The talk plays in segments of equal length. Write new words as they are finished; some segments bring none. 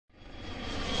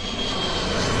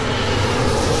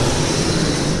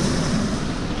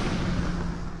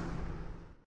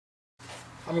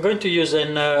I'm going to use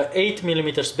an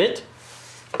 8mm bit,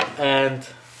 and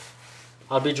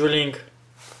I'll be drilling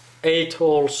 8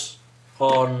 holes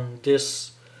on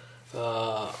this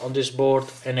board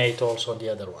and 8 holes on the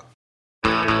other one.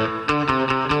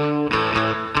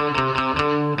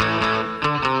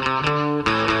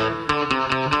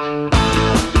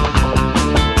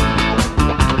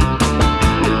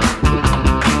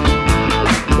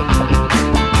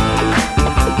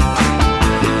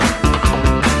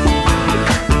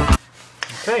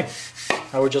 Okay,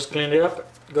 I will just clean it up.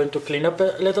 Going to clean up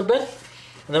a little bit,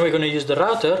 and then we're going to use the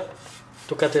router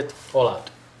to cut it all out.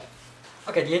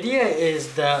 Okay, the idea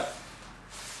is that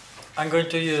I'm going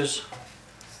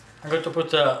to put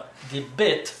the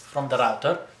bit from the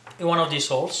router in one of these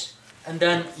holes, and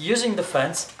then using the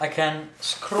fence I can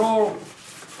scroll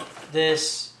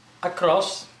this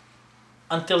across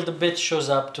until the bit shows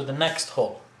up to the next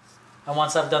hole. And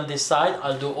once I've done this side,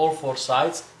 I'll do all 4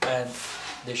 sides and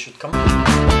they should come.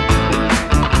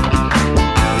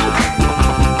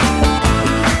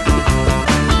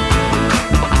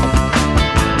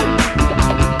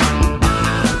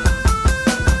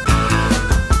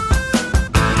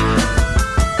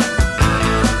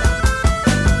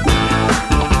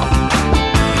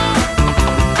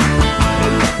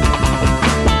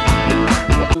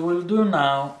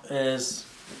 Now is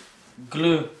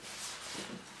glue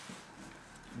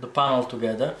the panel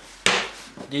together.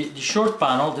 The short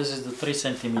panel, this is the 3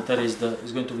 centimeter, is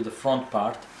going to be the front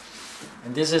part,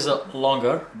 and this is a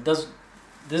longer. This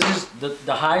is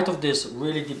the height of this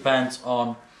really depends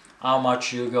on how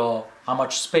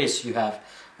much space you have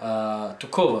to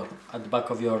cover at the back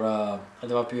of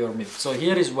your mitt. So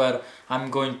here is where I'm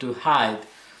going to hide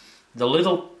the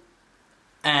little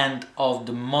end of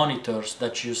the monitors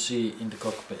that you see in the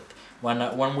cockpit.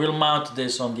 When we'll mount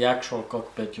this on the actual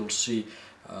cockpit, you'll see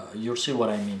what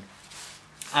I mean.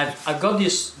 I've got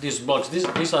these blocks.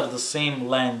 These are the same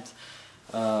length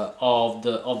of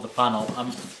the panel.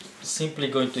 I'm simply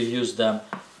going to use them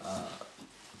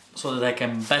so that I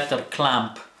can better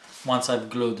clamp once I've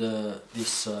glued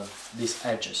these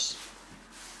edges.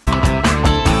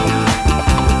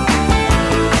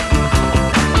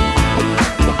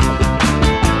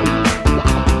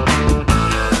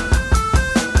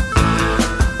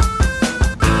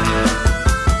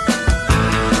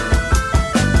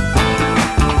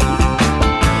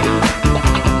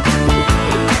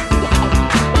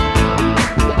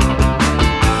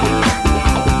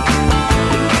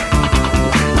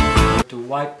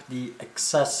 Wipe the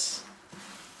excess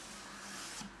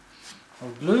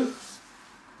of glue.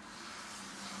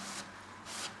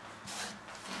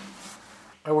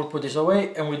 I will put this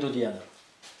away and we do the other.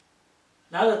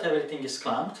 Now that everything is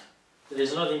clamped, there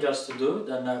is nothing else to do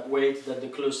than wait that the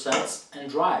glue sets and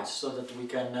dries so that we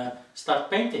can start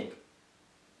painting.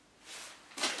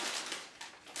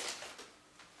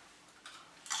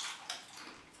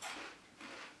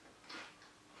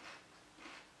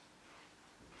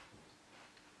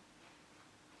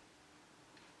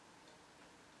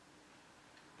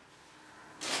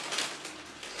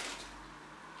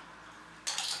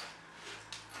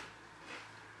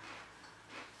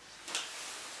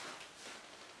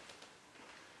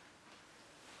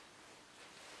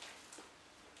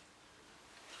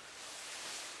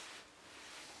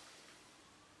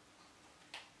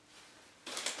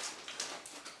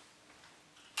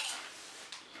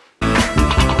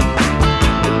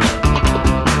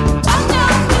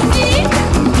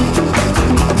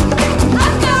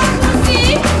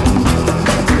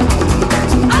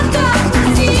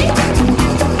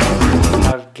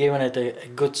 Given it a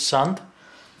good sand,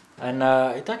 and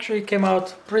it actually came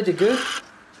out pretty good.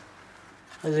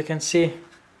 As you can see,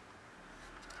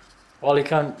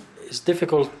 it's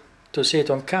difficult to see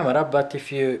it on camera, but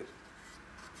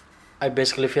I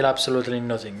basically feel absolutely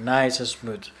nothing, nice and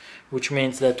smooth, which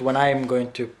means that when I'm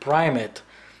going to prime it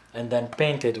and then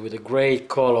paint it with a gray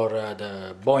color,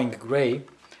 the Boeing gray,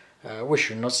 we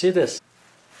should not see this.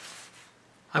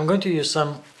 I'm going to use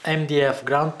some MDF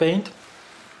ground paint.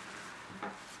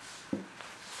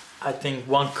 I think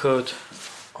 1 coat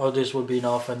of this will be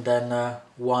enough, and then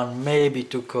 1, maybe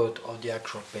 2 coat of the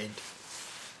actual paint.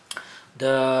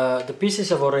 The pieces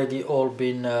have already all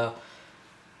been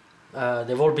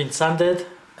they've all been sanded,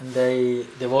 and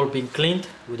they've all been cleaned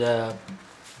with a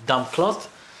damp cloth.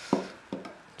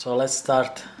 So let's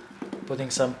start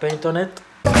putting some paint on it.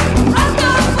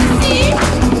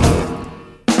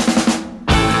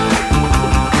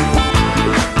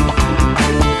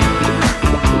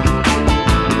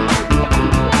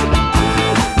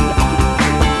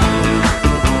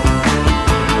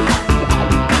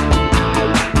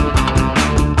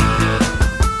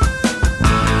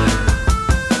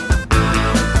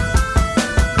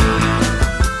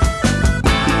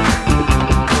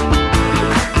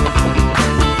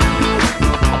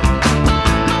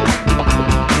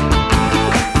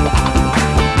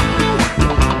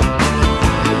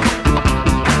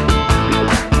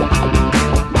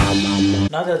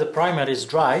 that the primer is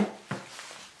dry,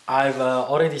 I've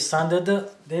already sanded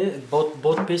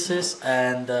both pieces,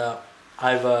 and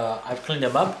I've cleaned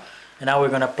them up, and now we're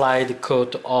gonna apply the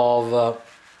coat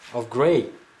of gray.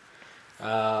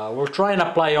 We'll try and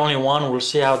apply only one. We'll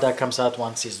see how that comes out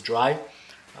once it's dry.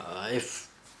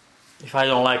 If I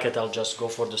don't like it, I'll just go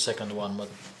for the second one, but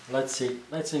let's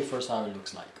see first how it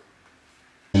looks like.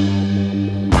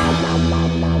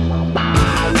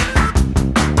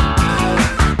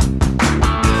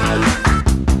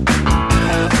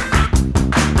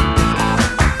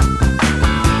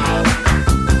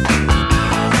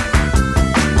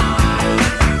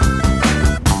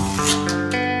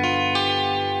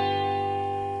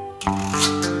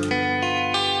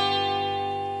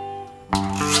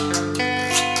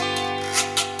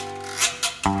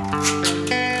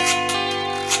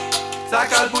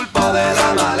 Saca el pulpo de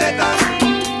la maleta,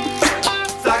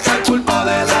 saca el pulpo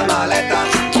de la maleta,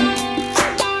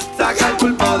 saca el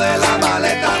pulpo de la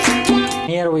maleta.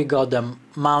 Here we got them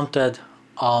mounted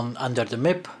on under the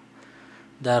MIP.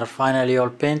 They're finally all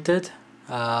painted.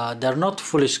 They're not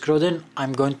fully screwed in.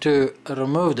 I'm going to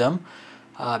remove them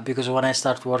because when I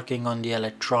start working on the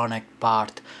electronic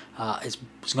part, it's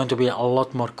going to be a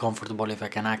lot more comfortable if I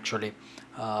can actually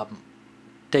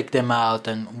take them out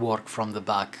and work from the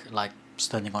back, like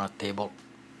standing on a table.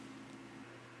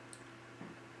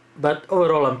 But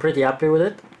overall, I'm pretty happy with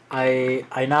it.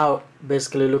 I now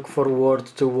basically look forward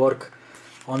to work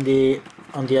on the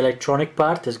electronic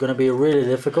part. It's going to be really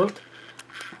difficult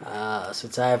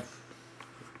since I've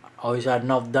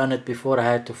not done it before. I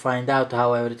had to find out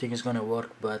how everything is going to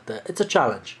work, but it's a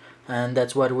challenge, and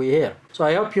that's what we're here. So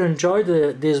I hope you enjoyed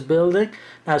this building.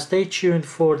 Now stay tuned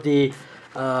for the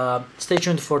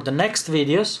next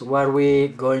videos, where we're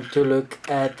going to look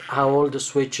at how all the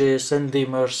switches and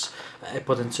dimmers and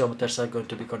potentiometers are going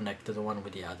to be connected one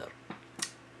with the other.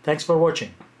 Thanks for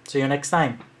watching. See you next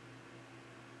time.